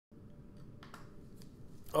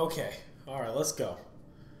Okay. Alright, let's go.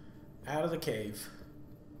 Out of the cave.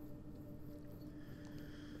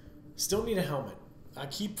 Still need a helmet. I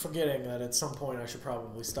keep forgetting that at some point I should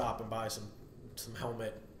probably stop and buy some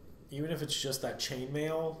helmet. Even if it's just that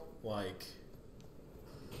chainmail, like...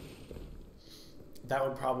 that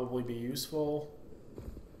would probably be useful.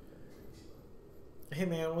 Hey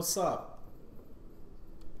man, what's up?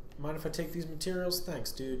 Mind if I take these materials?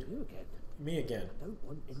 Thanks, dude. You again? Me again. I don't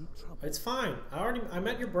want any trouble. It's fine. I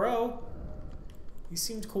met your bro. He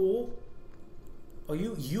seemed cool. Oh,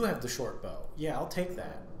 you have the short bow. Yeah, I'll take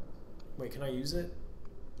that. Wait, can I use it?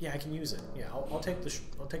 Yeah, I can use it. Yeah, I'll take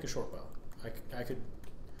a short bow.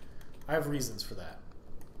 I have reasons for that.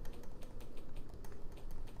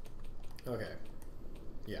 Okay.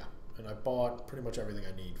 Yeah, and I bought pretty much everything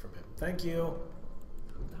I need from him. Thank you. All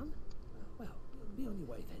done? Well, be on your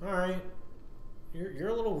way then. All right. You're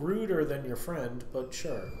a little ruder than your friend, but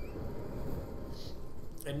sure.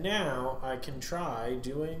 And now I can try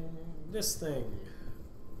doing this thing.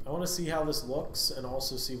 I want to see how this looks and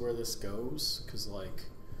also see where this goes, because, like,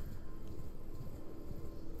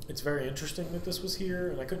 it's very interesting that this was here,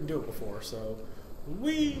 and I couldn't do it before, so...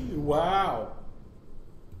 Whee! Wow!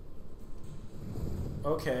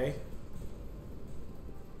 Okay.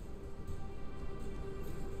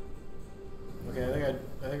 Okay,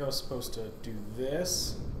 I think I was supposed to do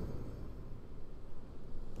this.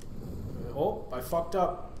 Oh, I fucked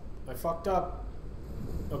up. I fucked up.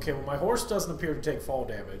 Okay, well my horse doesn't appear to take fall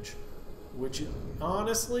damage, which is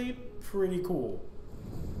honestly pretty cool.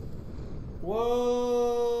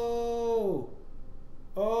 Whoa!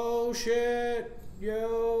 Oh shit!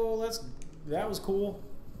 Yo, that was cool.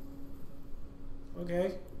 Okay,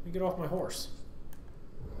 let me get off my horse.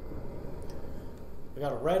 I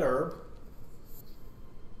got a red herb.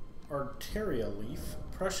 Arteria leaf.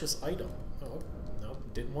 Precious item. Oh, no,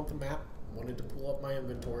 didn't want the map. Wanted to pull up my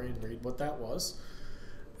inventory and read what that was.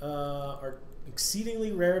 Are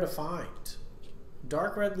exceedingly rare to find.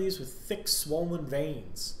 Dark red leaves with thick, swollen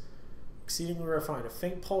veins. Exceedingly rare to find. A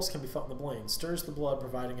faint pulse can be felt in the brain. Stirs the blood,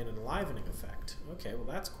 providing an enlivening effect. Okay, well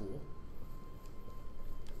that's cool.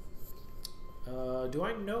 Do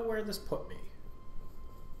I know where this put me?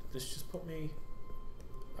 Did this just put me...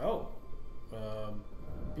 Oh.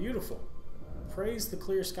 Beautiful. Praise the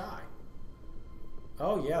clear sky.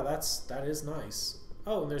 Oh yeah, that is nice.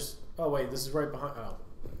 Oh, and there's... Oh wait, this is right behind... Oh.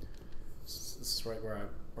 This is right where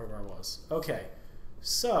I was. Okay.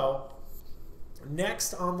 So,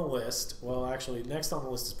 next on the list... Well, actually, next on the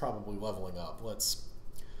list is probably leveling up. Let's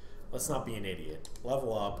not be an idiot.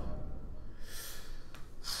 Level up.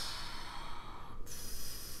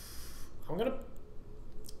 I'm gonna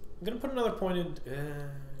put another point in.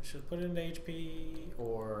 Should I put it into HP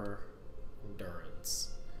or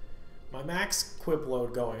endurance? My max quip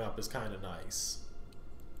load going up is kind of nice,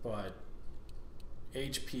 but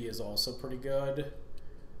HP is also pretty good.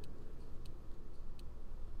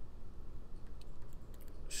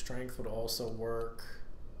 Strength would also work.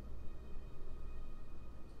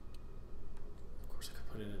 Of course, I could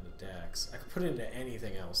put it into Dex. I could put it into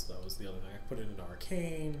anything else, though, is the other thing. I could put it into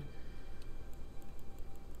Arcane.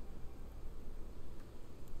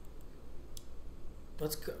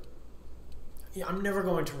 Let's go. Yeah, I'm never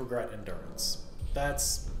going to regret endurance.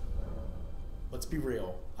 Let's be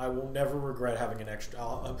real. I will never regret having an extra...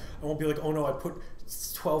 I won't be like, oh no, I put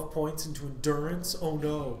 12 points into endurance? Oh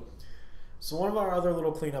no. So one of our other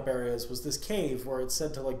little cleanup areas was this cave where it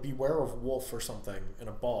said to, like, beware of wolf or something and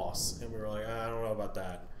a boss. And we were like, I don't know about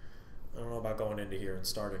that. I don't know about going into here and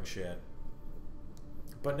starting shit.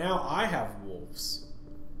 But now I have wolves.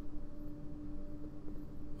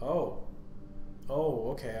 Oh. Oh,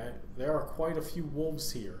 okay. There are quite a few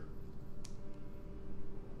wolves here.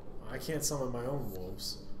 I can't summon my own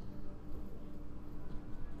wolves.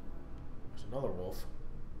 There's another wolf.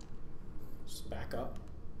 Just back up.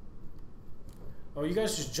 Oh, you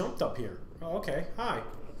guys just jumped up here. Oh, okay. Hi.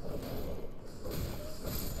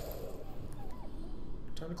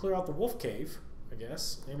 Time to clear out the wolf cave, I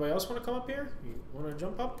guess. Anybody else want to come up here? You want to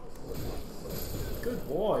jump up? Good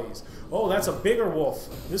boys. Oh, that's a bigger wolf.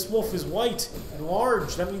 This wolf is white and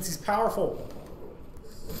large. That means he's powerful.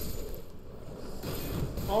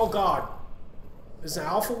 Oh, God. Is it an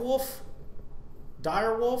alpha wolf?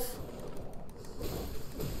 Dire wolf?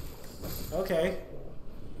 Okay.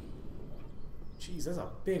 Jeez, that's a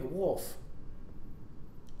big wolf.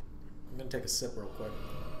 I'm going to take a sip real quick.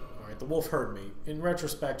 Alright, the wolf heard me. In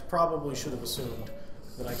retrospect, probably should have assumed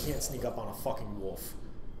that I can't sneak up on a fucking wolf.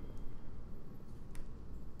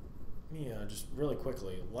 Yeah, just really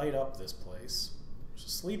quickly, light up this place. There's a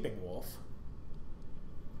sleeping wolf.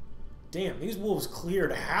 Damn, these wolves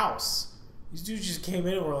cleared a house. These dudes just came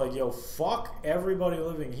in and were like, yo, fuck everybody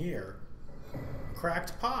living here.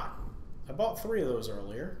 Cracked pot. I bought 3 of those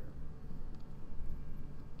earlier.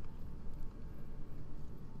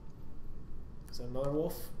 Is that another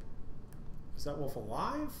wolf? Is that wolf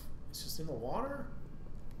alive? It's just in the water?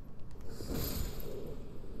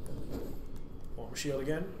 Want my shield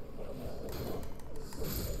again?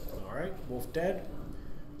 Alright, wolf dead.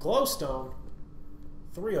 Glowstone.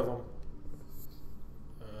 3 of them.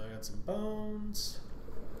 I got some bones.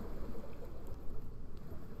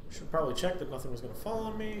 Should probably check that nothing was going to fall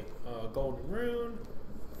on me. Golden rune.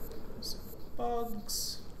 Some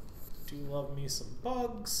bugs. Do love me some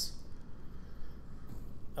bugs.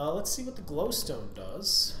 Let's see what the glowstone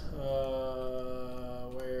does.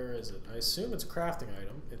 Where is it? I assume it's a crafting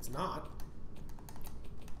item. It's not.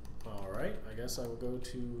 Alright, I guess I will go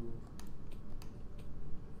to...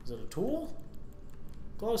 Is it a tool?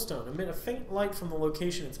 Glowstone. Emit a faint light from the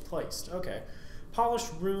location it's placed. Okay.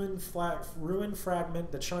 Polished ruin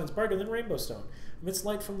fragment that shines brighter than rainbow stone. Emits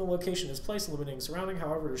light from the location it's placed, illuminating surrounding.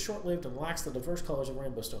 However, it is short-lived and lacks the diverse colors of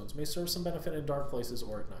rainbow stones. May serve some benefit in dark places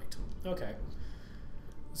or at night. Okay.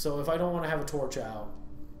 So if I don't want to have a torch out,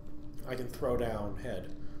 I can throw down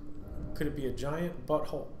head. Could it be a giant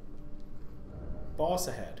butthole? Boss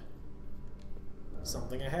ahead.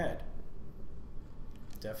 Something ahead.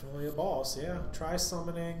 Definitely a boss, yeah. Try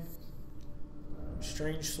summoning.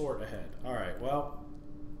 Strange sword ahead. Alright, well.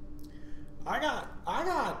 I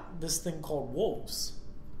got this thing called wolves.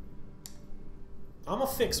 I'ma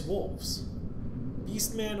fix wolves.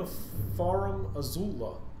 Beastman of Farum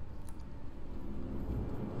Azula.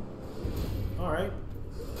 Alright.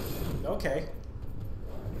 Okay.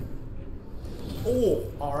 Oh,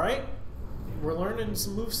 alright. We're learning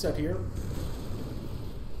some moveset here.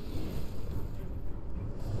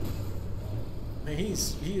 Man, he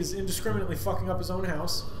is indiscriminately fucking up his own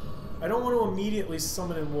house. I don't want to immediately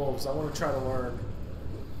summon in wolves. I want to try to learn.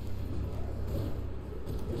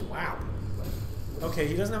 Wow. Okay,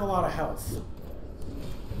 he doesn't have a lot of health.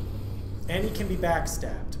 And he can be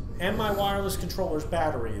backstabbed. And my wireless controller's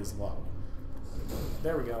battery is low.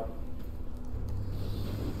 There we go.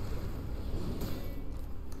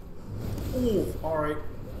 Ooh, alright.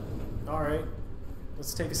 Alright.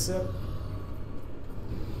 Let's take a sip.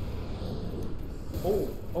 Oh,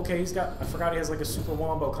 okay, he's got... I forgot he has like a super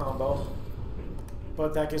wombo combo.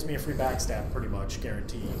 But that gives me a free backstab, pretty much,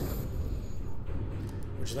 guaranteed.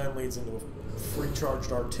 Which then leads into a free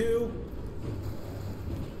charged R2.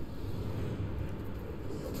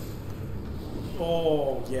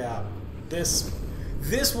 Oh, yeah. This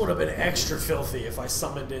would have been extra filthy if I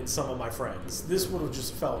summoned in some of my friends. This would have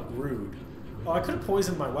just felt rude. Oh, I could have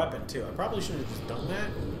poisoned my weapon, too. I probably should have just done that.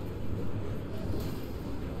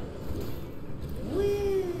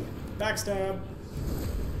 Whee! Backstab.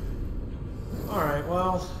 Alright,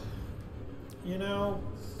 well... You know...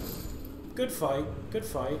 Good fight. Good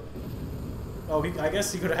fight. Oh, I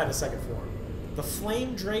guess he could have had a second form. The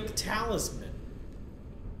Flame Drake Talisman.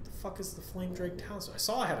 What the fuck is the Flame Drake Talisman? I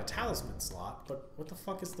saw I had a talisman slot, but what the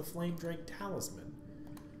fuck is the Flame Drake Talisman?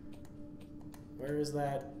 Where is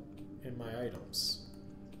that in my items?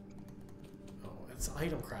 Oh, it's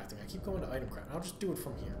item crafting. I keep going to item crafting. I'll just do it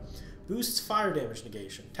from here. Boosts fire damage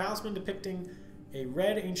negation. Talisman depicting a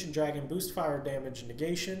red ancient dragon boosts fire damage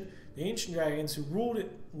negation. The ancient dragons who ruled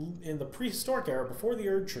it in the prehistoric era before the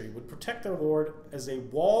Erd Tree would protect their lord as a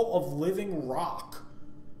wall of living rock.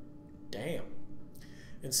 Damn.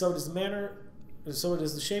 And so does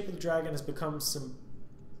the shape of the dragon has become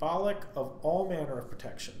symbolic of all manner of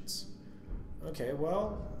protections. Okay,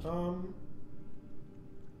 well,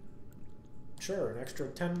 sure, an extra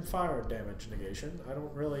 10 fire damage negation. I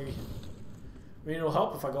don't really... I mean, it'll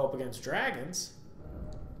help if I go up against dragons.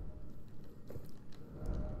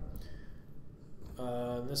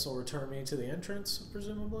 This will return me to the entrance,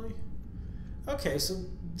 presumably. Okay, so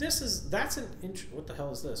that's an what the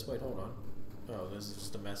hell is this? Wait, hold on. Oh, this is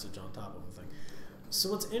just a message on top of the thing.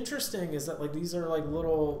 So what's interesting is that, like, these are, like,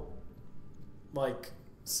 little, like,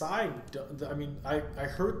 side... I mean, I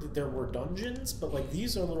heard that there were dungeons, but, like,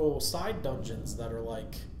 these are little side dungeons that are,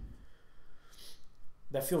 like...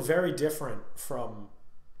 that feel very different from,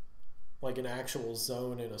 like, an actual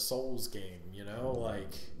zone in a Souls game, you know?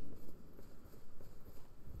 Like...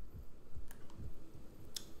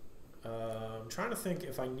 I'm trying to think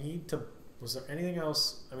if I need to... Was there anything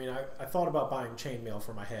else? I mean, I thought about buying chainmail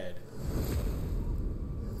for my head.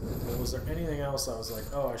 But was there anything else I was like,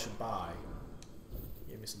 oh, I should buy?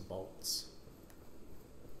 Give me some bolts.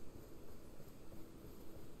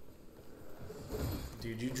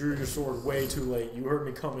 Dude, you drew your sword way too late. You heard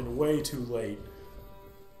me coming way too late.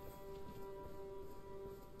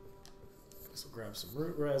 So grab some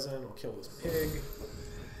root resin. We'll kill this pig.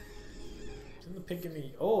 Didn't the pig give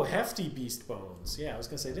me... Oh, hefty beast bones. Yeah, I was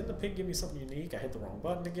going to say, didn't the pig give me something unique? I hit the wrong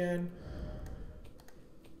button again.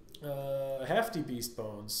 Hefty beast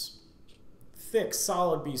bones. Thick,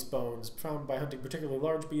 solid beast bones found by hunting particularly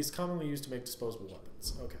large beasts, commonly used to make disposable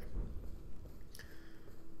weapons. Okay.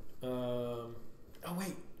 Oh,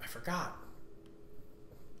 wait. I forgot.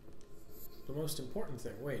 The most important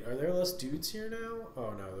thing. Wait, are there less dudes here now?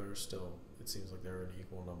 Oh, no, there's still... It seems like there are an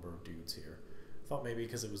equal number of dudes here. I thought maybe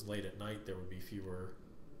because it was late at night there would be fewer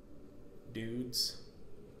dudes.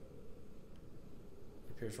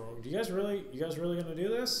 It appears wrong. You guys really gonna do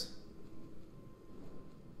this?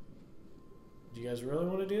 Do you guys really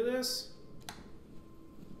want to do this?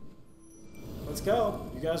 Let's go.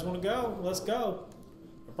 You guys want to go? Let's go.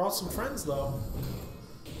 I brought some friends though.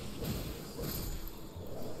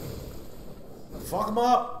 Fuck them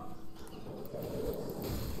up.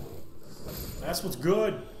 That's what's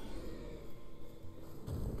good.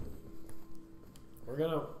 We're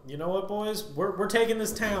gonna, you know what, boys? We're taking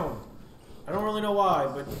this town. I don't really know why,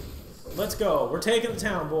 but let's go. We're taking the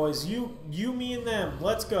town, boys. You, me, and them.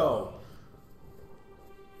 Let's go.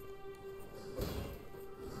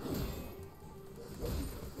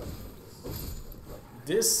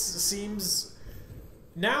 This seems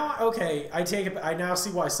now okay. I take it. I now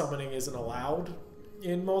see why summoning isn't allowed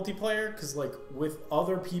in multiplayer, because like with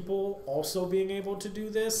other people also being able to do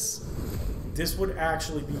this, this would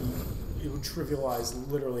actually be, it would trivialize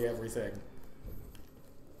literally everything.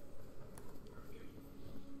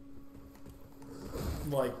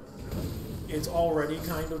 Like, it's already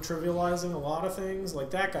kind of trivializing a lot of things. Like,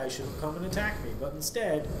 that guy should have come and attacked me, but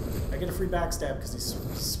instead I get a free backstab because he's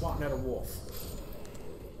swatting at a wolf.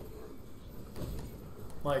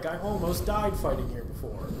 Like, I almost died fighting here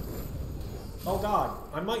before. Oh god,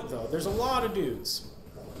 I might though. There's a lot of dudes.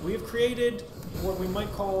 We have created what we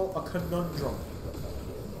might call a conundrum.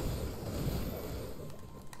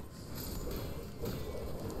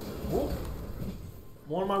 Whoop.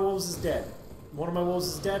 One of my wolves is dead. One of my wolves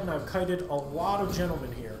is dead, and I've kited a lot of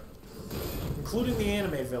gentlemen here. Including the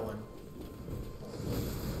anime villain.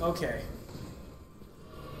 Okay.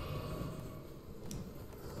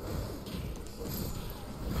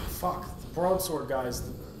 Fuck. The broadsword guys,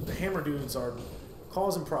 the hammer dudes are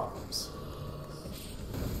causing problems.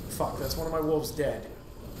 Fuck, that's one of my wolves dead.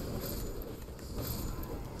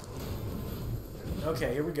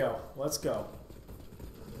 Okay, here we go. Let's go.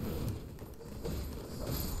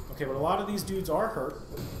 Okay, but a lot of these dudes are hurt.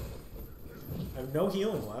 I have no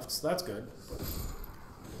healing left, so that's good.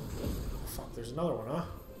 Fuck, there's another one, huh?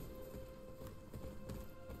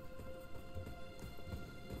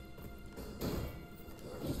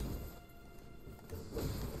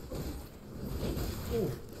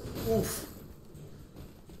 Oof. Oof.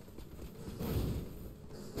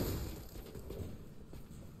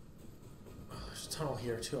 Oh, there's a tunnel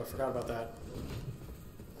here, too. I forgot about that.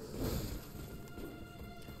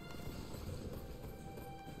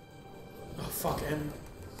 Oh, fuck, and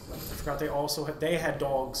I forgot they also had, they had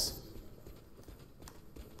dogs.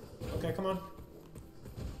 Okay, come on.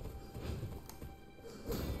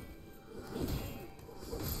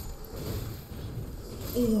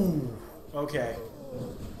 Ooh, okay.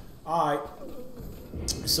 Alright.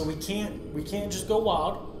 So we can't just go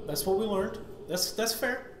wild. That's what we learned. That's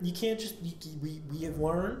fair. You can't just, we have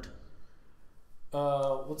learned.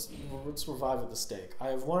 Let's revive at the stake. I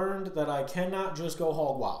have learned that I cannot just go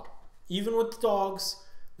hog wild. Even with the dogs,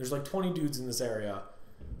 there's like 20 dudes in this area,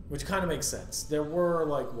 which kind of makes sense. There were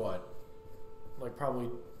like what? Like probably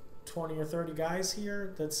 20 or 30 guys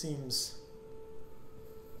here? That seems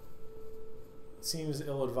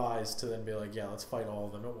ill-advised to then be like, yeah, let's fight all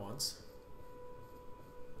of them at once.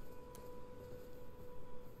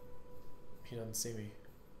 He doesn't see me.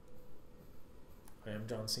 I am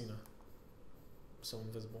John Cena. I'm so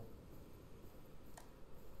invisible.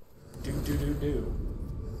 Do.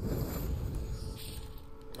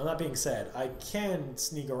 Well, that being said, I can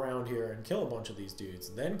sneak around here and kill a bunch of these dudes,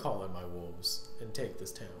 then call in my wolves and take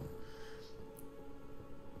this town.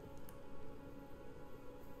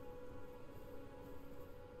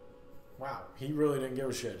 Wow, he really didn't give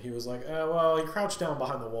a shit. He was like, well, he crouched down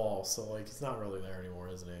behind the wall, so like he's not really there anymore,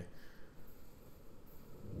 isn't he?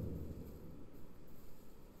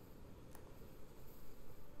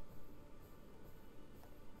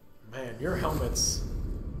 Man, your helmet's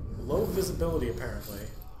low visibility, apparently.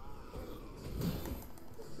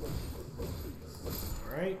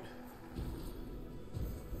 Alright.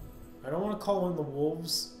 I don't want to call in the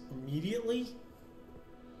wolves immediately,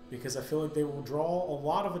 because I feel like they will draw a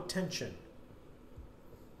lot of attention.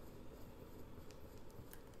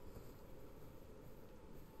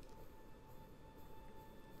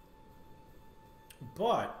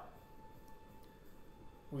 But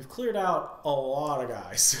we've cleared out a lot of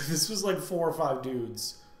guys. This was like 4 or 5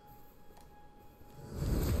 dudes.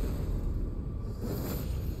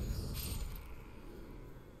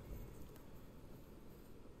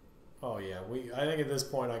 Oh yeah, I think at this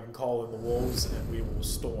point I can call in the wolves and we will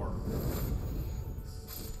storm.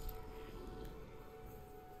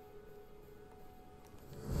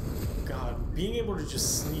 God, being able to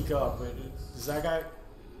just sneak up. Does that guy...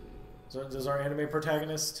 Does our anime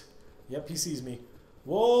protagonist... Yep, he sees me.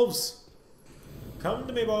 Wolves! Come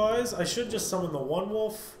to me, boys. I should just summon the one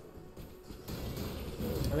wolf.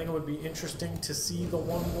 I think it would be interesting to see the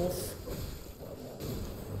one wolf.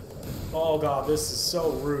 Oh god, this is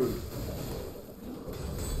so rude.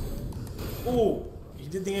 Ooh, he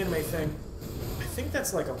did the anime thing. I think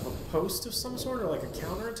that's like a riposte of some sort, or like a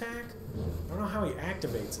counterattack. I don't know how he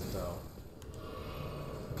activates it though.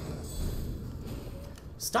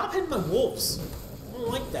 Stop hitting my wolves. I don't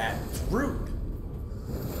like that. It's rude.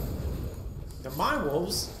 They're my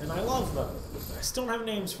wolves, and I love them. I still don't have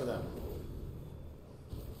names for them.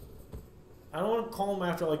 I don't want to call them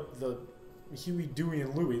after like the Huey, Dewey,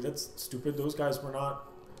 and Louie. That's stupid. Those guys were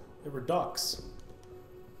not... They were ducks.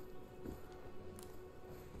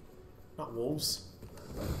 Not wolves.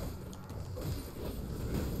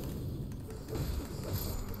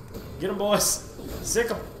 Get them, boys. Sick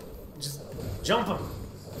them. Just jump them.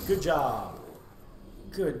 Good job.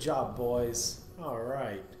 Good job, boys.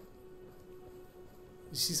 Alright.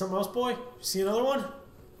 You see something else, boy? You see another one?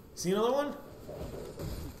 See another one?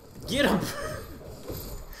 Get him!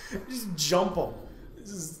 Just jump him. This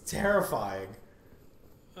is terrifying.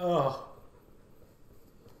 Ugh.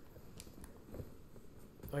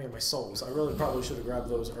 Oh yeah, my souls. I really probably should have grabbed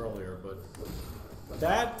those earlier, but...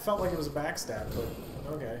 That felt like it was a backstab, but...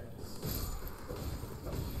 Okay.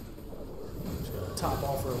 Just gonna top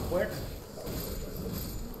off real quick.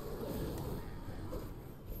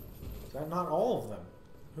 Is that not all of them?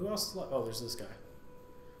 Who else? Oh, there's this guy.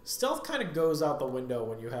 Stealth kind of goes out the window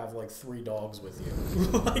when you have like 3 dogs with you.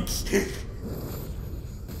 Like,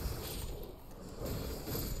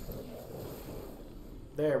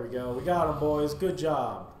 there we go. We got him, boys. Good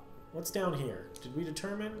job. What's down here? Did we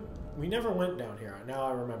determine? We never went down here. Now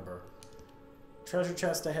I remember. Treasure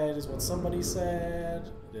chest ahead is what somebody said.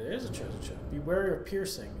 There is a treasure chest. Be wary of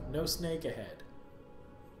piercing. No snake ahead.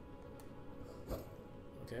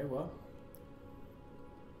 Okay, well.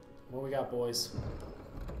 What we got, boys?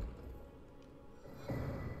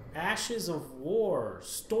 Ashes of War,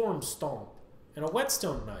 Storm Stomp, and a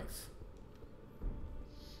whetstone knife.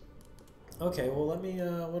 Okay, well let me.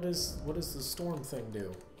 What does the storm thing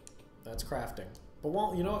do? That's crafting. But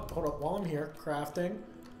while you know what, hold up. While I'm here, crafting.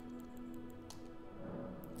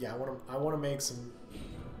 Yeah, I want to make some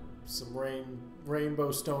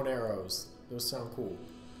rainbow stone arrows. Those sound cool.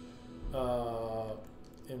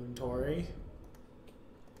 Inventory.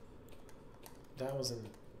 That was an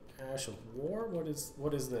Ash of War?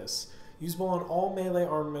 What is this? Usable on all melee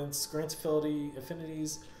armaments, grants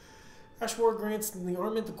affinities. Ash of War grants the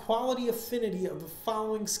armament the quality affinity of the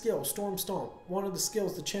following skill. Storm Stomp. One of the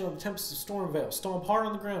skills to channel the Tempest of Storm Veil. Stomp hard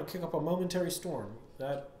on the ground, kick up a momentary storm.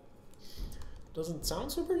 That doesn't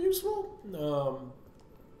sound super useful.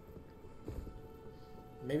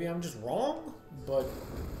 Maybe I'm just wrong, but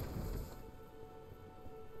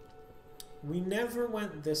we never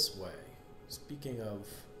went this way. Speaking of,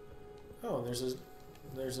 oh, there's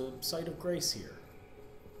a site of grace here.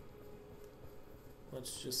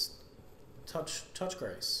 Let's just touch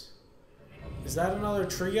grace. Is that another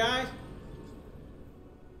tree guy?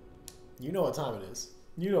 You know what time it is.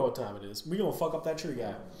 You know what time it is. We gonna fuck up that tree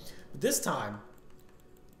guy. But this time,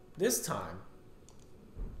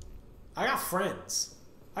 I got friends.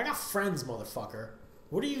 I got friends, motherfucker.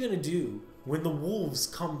 What are you gonna do when the wolves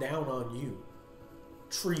come down on you?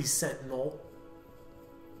 Tree sentinel.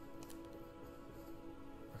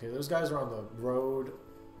 Okay, those guys are on the road.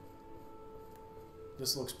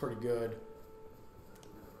 This looks pretty good.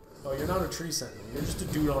 Oh, you're not a tree sentinel. You're just a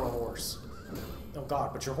dude on a horse. Oh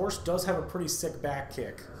god, but your horse does have a pretty sick back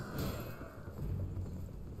kick.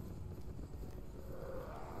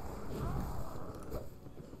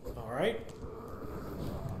 Alright.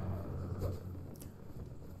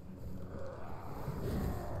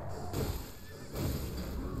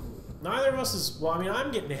 Neither of us is... Well, I mean, I'm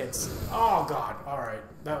getting hits. Oh, God. All right.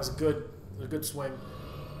 That was good. A good swing.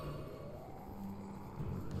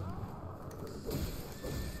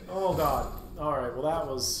 Oh, God. All right. Well, that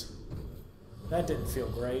was... That didn't feel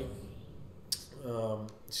great.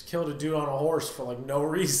 Just killed a dude on a horse for, like, no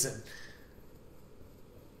reason.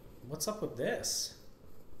 What's up with this?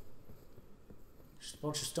 Just a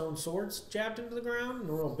bunch of stone swords jabbed into the ground, and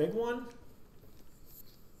a real big one.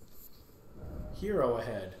 Hero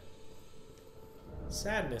ahead.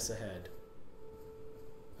 Sadness ahead.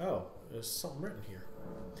 Oh, there's something written here.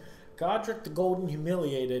 Godric the Golden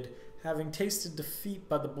humiliated, having tasted defeat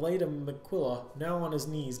by the blade of Miquella, now on his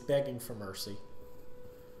knees begging for mercy.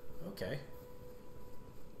 Okay.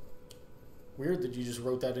 Weird that you just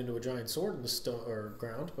wrote that into a giant sword in the stone or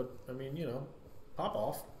ground, but I mean, you know, pop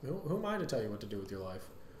off. Who am I to tell you what to do with your life?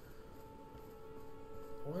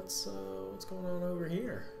 What's going on over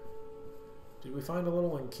here? Did we find a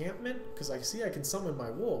little encampment? Because I see I can summon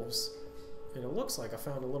my wolves, and it looks like I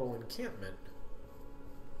found a little encampment.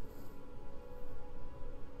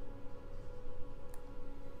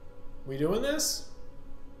 We doing this?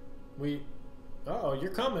 Uh-oh,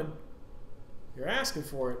 you're coming. You're asking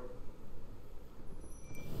for it.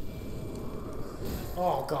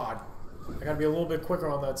 Oh, God. I gotta be a little bit quicker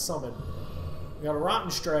on that summon. We got a rotten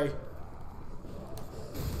stray.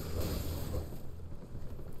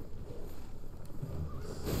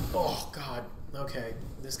 Oh, God. Okay.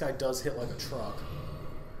 This guy does hit like a truck.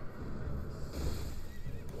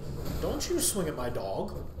 Don't you swing at my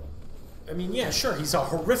dog. I mean, yeah, sure, he's a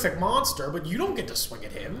horrific monster, but you don't get to swing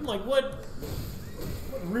at him. Like, what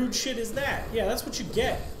rude shit is that? Yeah, that's what you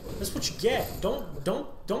get. That's what you get.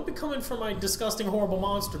 Don't be coming for my disgusting, horrible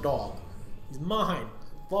monster dog. He's mine.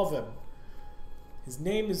 Love him. His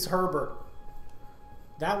name is Herbert.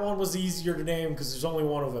 That one was easier to name because there's only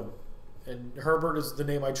one of them. And Herbert is the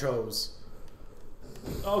name I chose.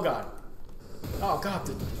 Oh, God. Oh, God.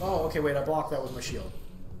 Oh, okay, wait, I blocked that with my shield.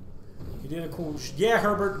 You did a cool... Yeah,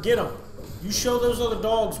 Herbert, get him. You show those other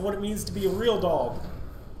dogs what it means to be a real dog.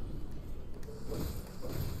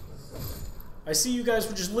 I see you guys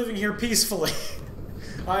were just living here peacefully.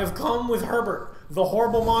 I have come with Herbert, the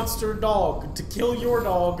horrible monster dog, to kill your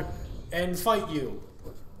dog and fight you.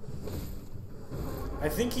 I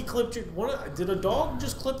think he clipped your... Did a dog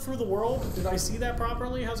just clip through the world? Did I see that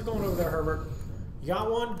properly? How's it going over there, Herbert? You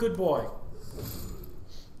got one? Good boy.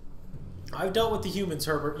 I've dealt with the humans,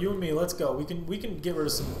 Herbert. You and me, let's go. We can get rid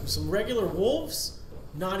of some regular wolves.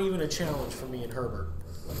 Not even a challenge for me and Herbert.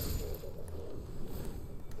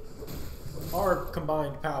 Our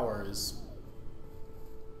combined power is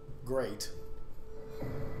great.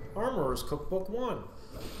 Armorer's Cookbook 1.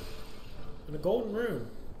 And a golden rune.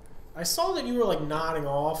 I saw that you were like nodding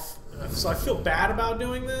off, so I feel bad about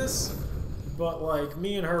doing this. But like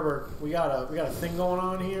me and Herbert, we got a thing going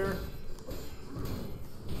on here.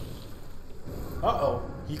 Uh-oh.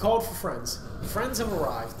 He called for friends. Friends have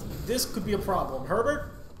arrived. This could be a problem.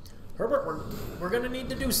 Herbert? Herbert, we're gonna need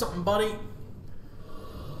to do something, buddy.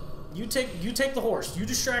 You take the horse. You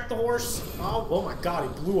distract the horse. Oh my God,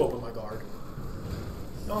 he blew open my guard.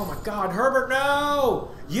 Oh my God, Herbert,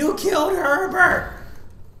 no! You killed Herbert!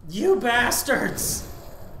 You bastards!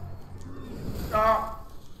 Oh,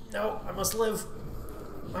 no, I must live.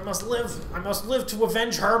 I must live. I must live to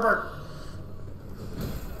avenge Herbert.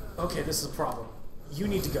 Okay, this is a problem. You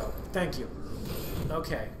need to go. Thank you.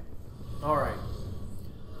 Okay. Alright.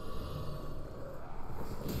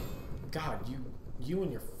 God, you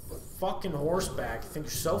and your fucking horseback think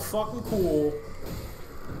you're so fucking cool.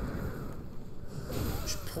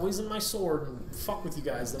 Just poison my sword and fuck with you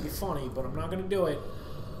guys. That'd be funny, but I'm not gonna do it.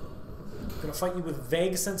 I'm gonna fight you with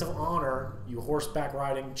vague sense of honor, you horseback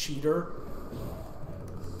riding cheater.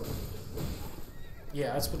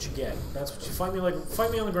 Yeah, that's what you get. That's what you fight me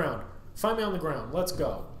on the ground. Fight me on the ground. Let's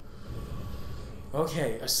go.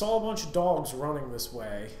 Okay, I saw a bunch of dogs running this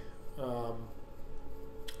way.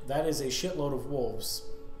 That is a shitload of wolves.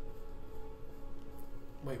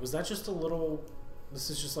 Wait, was that just a little... This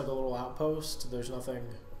is just like a little outpost? There's nothing...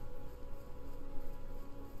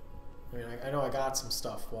 I mean, I know I got some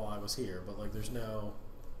stuff while I was here, but like there's no...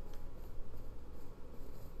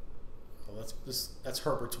 Oh, that's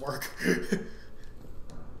Herbert's work.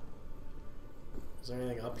 Is there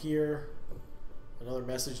anything up here? Another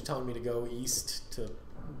message telling me to go east to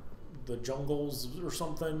the jungles or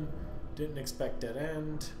something. Didn't expect dead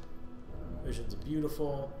end. Visions are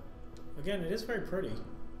beautiful. Again, it is very pretty.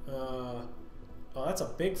 Oh, that's a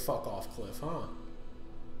big fuck off cliff, huh?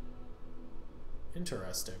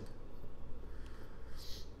 Interesting.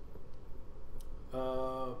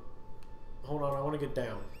 Hold on, I want to get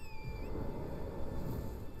down.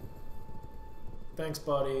 Thanks,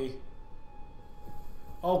 buddy.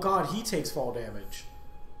 Oh God, he takes fall damage.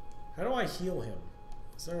 How do I heal him?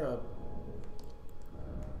 Is there a...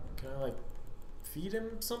 Can I like feed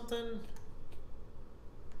him something?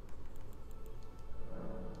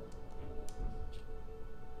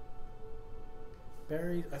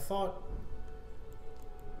 Berries? I thought...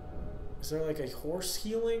 Is there like a horse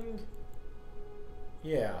healing?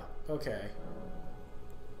 Yeah, okay.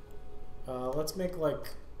 Let's make like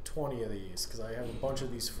 20 of these, because I have a bunch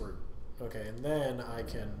of these fruit. Okay, and then I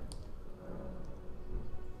can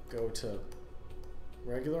go to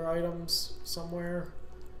regular items somewhere.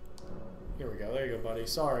 Here we go. There you go, buddy.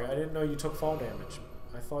 Sorry, I didn't know you took fall damage.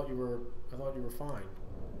 I thought you were fine.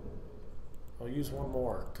 I'll use one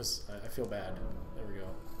more, because I feel bad. There we go.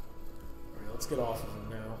 Alright, let's get off of him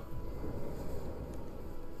now.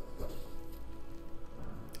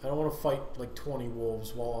 I don't want to fight like 20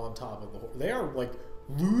 wolves while on top of the horse. They are like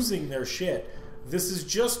losing their shit. This is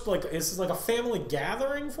just like, this is like a family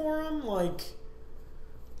gathering for them? Like,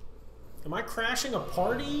 am I crashing a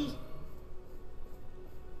party?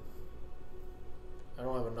 I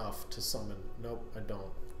don't have enough to summon. Nope, I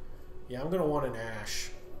don't. Yeah, I'm going to want an Ash.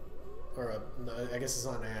 Or I guess it's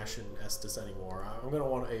not an Ash in Estus anymore. I'm going to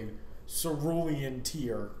want a Cerulean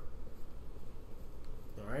Tier.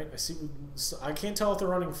 Alright, I see. I can't tell if they're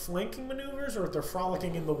running flanking maneuvers or if they're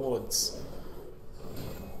frolicking in the woods.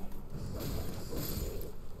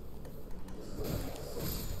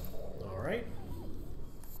 Alright.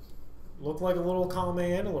 Look like a little column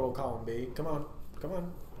A and a little column B. Come on. Come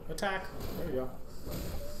on. Attack. There you go.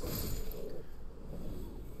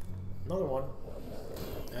 Another one.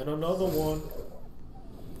 And another one.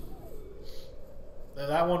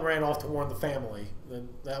 That one ran off to warn the family. Then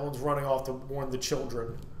that one's running off to warn the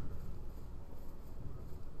children.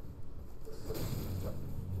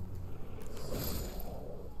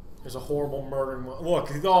 There's a horrible murdering one. Look,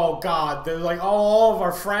 oh god, they're like all of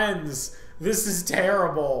our friends. This is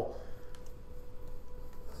terrible.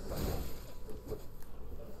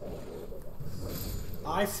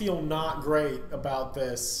 I feel not great about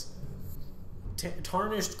this.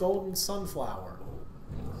 Tarnished golden sunflower.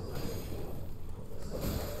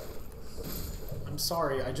 I'm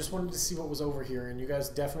sorry, I just wanted to see what was over here, and you guys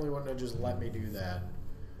definitely wouldn't have just let me do that.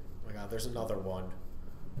 Oh my god, there's another one.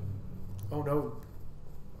 Oh no.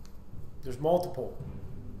 There's multiple.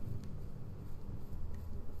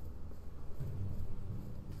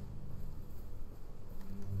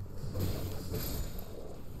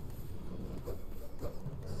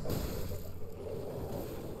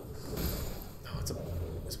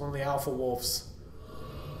 It's one of the alpha wolves.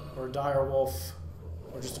 Or a dire wolf.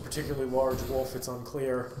 Or just a particularly large wolf, it's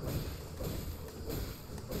unclear.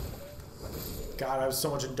 God, I have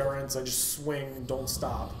so much endurance, I just swing and don't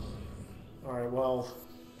stop. Alright, well,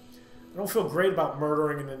 I don't feel great about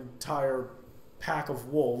murdering an entire pack of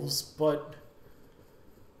wolves, but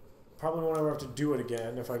probably won't ever have to do it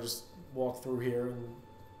again if I just walk through here and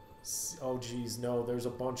see. Oh geez, no, there's a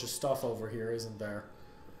bunch of stuff over here, isn't there?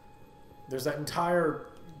 There's that entire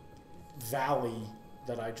valley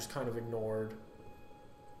that I just kind of ignored.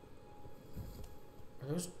 Are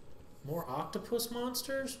those more octopus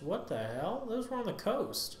monsters? What the hell? Those were on the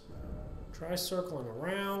coast. Try circling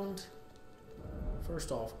around.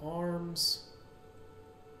 First off, arms.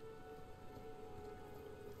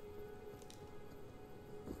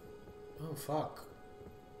 Oh, fuck.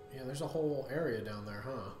 Yeah, there's a whole area down there,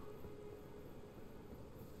 huh?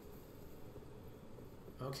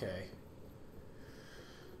 Okay.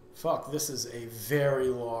 Fuck, this is a very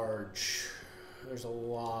large... There's a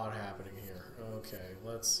lot happening here. Okay,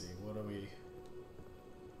 let's see. What are we...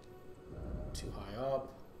 Too high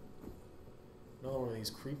up. Another one of these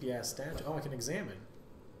creepy-ass statues. Oh, I can examine.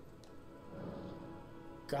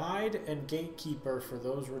 Guide and gatekeeper for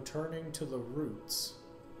those returning to the roots.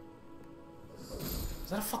 Is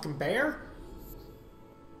that a fucking bear?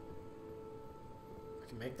 I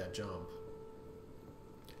can make that jump.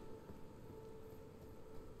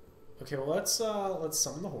 Okay, well let's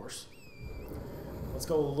summon the horse. Let's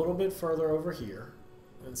go a little bit further over here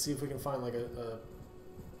and see if we can find like a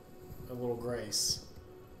little grace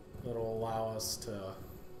that'll allow us to...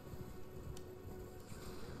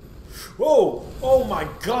 Whoa! Oh my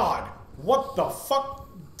god! What the fuck?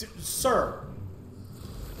 Sir!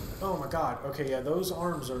 Oh my god. Okay, yeah, those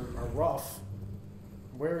arms are rough.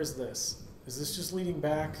 Where is this? Is this just leading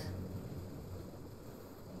back?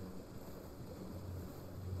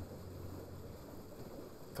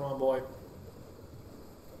 Come on, boy.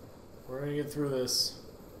 We're gonna get through this.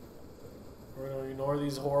 We're gonna ignore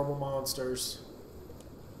these horrible monsters.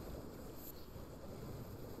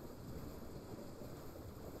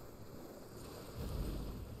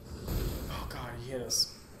 Oh god, he hit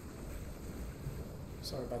us.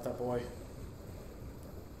 Sorry about that, boy.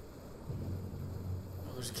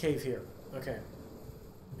 Oh, there's a cave here. Okay.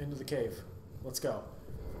 Into the cave. Let's go.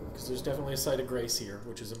 Because there's definitely a site of grace here,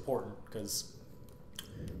 which is important, because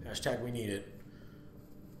hashtag we need it.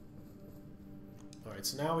 Alright,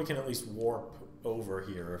 so now we can at least warp over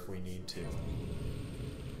here if we need to.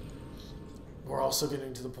 We're also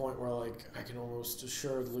getting to the point where, like, I can almost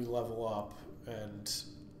assuredly level up and...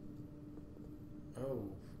 Oh,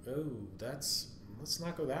 that's... Let's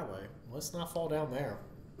not go that way. Let's not fall down there,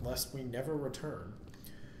 lest we never return.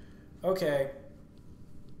 Okay.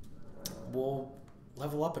 We'll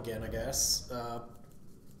level up again, I guess.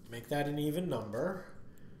 Make that an even number.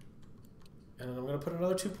 And then I'm going to put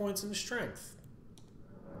another 2 points into strength.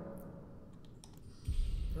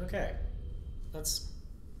 Okay. That's...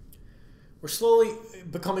 We're slowly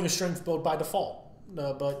becoming a strength build by default.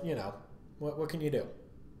 But, you know, what can you do?